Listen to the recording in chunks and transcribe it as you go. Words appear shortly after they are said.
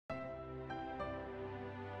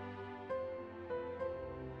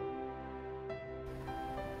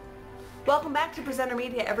Welcome back to Presenter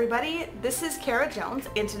Media, everybody. This is Kara Jones,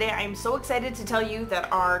 and today I am so excited to tell you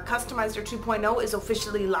that our Customizer 2.0 is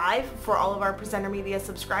officially live for all of our Presenter Media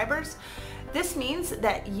subscribers. This means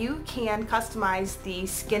that you can customize the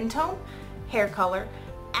skin tone, hair color,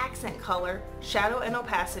 accent color, shadow and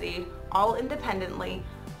opacity all independently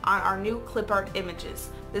on our new clip art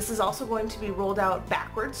images. This is also going to be rolled out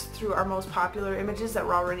backwards through our most popular images that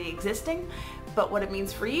were already existing, but what it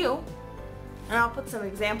means for you, and I'll put some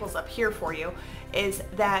examples up here for you, is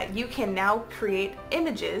that you can now create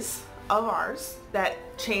images of ours that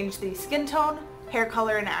change the skin tone, hair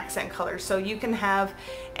color, and accent color. So you can have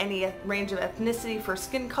any range of ethnicity for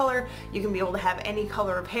skin color, you can be able to have any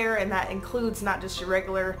color of hair, and that includes not just your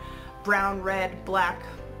regular brown, red, black,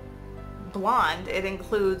 blonde. It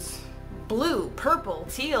includes blue, purple,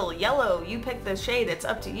 teal, yellow. You pick the shade, it's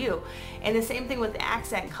up to you. And the same thing with the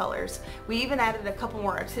accent colors. We even added a couple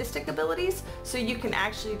more artistic abilities, so you can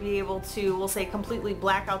actually be able to, we'll say, completely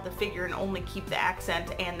black out the figure and only keep the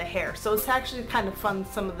accent and the hair. So it's actually kind of fun,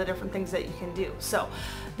 some of the different things that you can do. So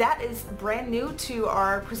that is brand new to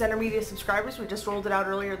our Presenter Media subscribers. We just rolled it out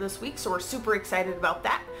earlier this week, so we're super excited about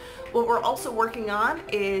that. What we're also working on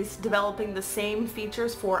is developing the same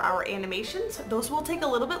features for our animations. Those will take a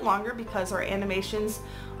little bit longer because our animations,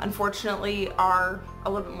 unfortunately, are a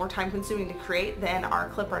little bit more time consuming to create than our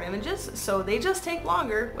clip art images. So they just take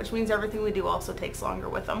longer, which means everything we do also takes longer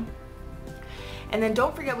with them. And then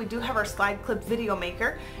don't forget, we do have our slide clip video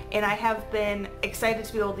maker, and I have been excited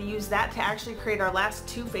to be able to use that to actually create our last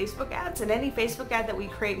 2 Facebook ads. And any Facebook ad that we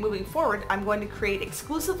create moving forward, I'm going to create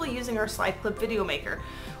exclusively using our slide clip video maker,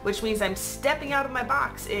 which means I'm stepping out of my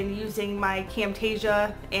box and using my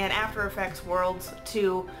Camtasia and After Effects worlds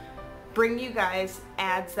to bring you guys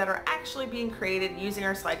ads that are actually being created using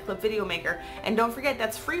our slide clip video maker. And don't forget,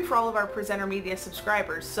 that's free for all of our Presenter Media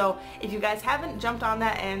subscribers. So if you guys haven't jumped on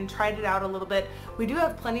that and tried it out a little bit, we do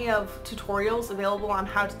have plenty of tutorials available on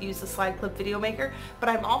how to use the slide clip video maker, but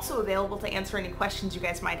I'm also available to answer any questions you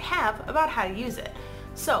guys might have about how to use it.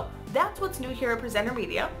 So that's what's new here at Presenter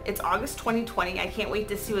Media. It's August 2020. I can't wait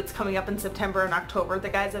to see what's coming up in September and October. The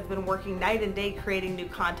guys have been working night and day creating new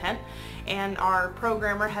content, and our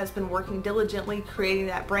programmer has been working diligently creating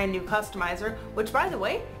that brand new customizer, which, by the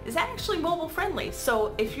way, is actually mobile friendly.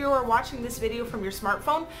 So if you are watching this video from your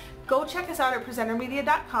smartphone, go check us out at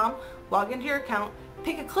PresenterMedia.com, log into your account,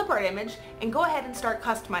 pick a clip art image, and go ahead and start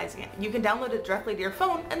customizing it. You can download it directly to your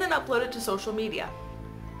phone and then upload it to social media.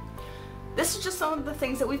 This is just some of the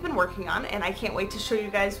things that we've been working on, and I can't wait to show you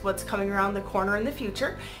guys what's coming around the corner in the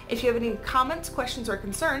future. If you have any comments, questions, or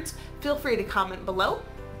concerns, feel free to comment below.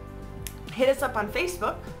 Hit us up on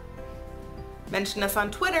Facebook, mention us on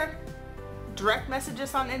Twitter, direct message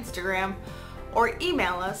us on Instagram, or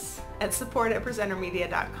email us at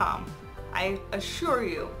support@presentermedia.com. I assure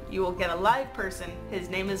you, you will get a live person. His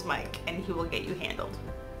name is Mike, and he will get you handled.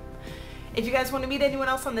 If you guys want to meet anyone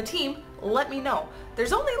else on the team, let me know.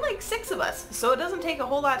 There's only like 6 of us, so it doesn't take a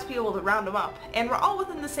whole lot to be able to round them up. And we're all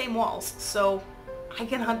within the same walls, so I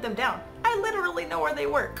can hunt them down. I literally know where they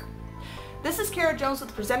work. This is Kara Jones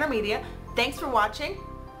with Presenter Media. Thanks for watching.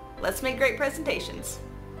 Let's make great presentations.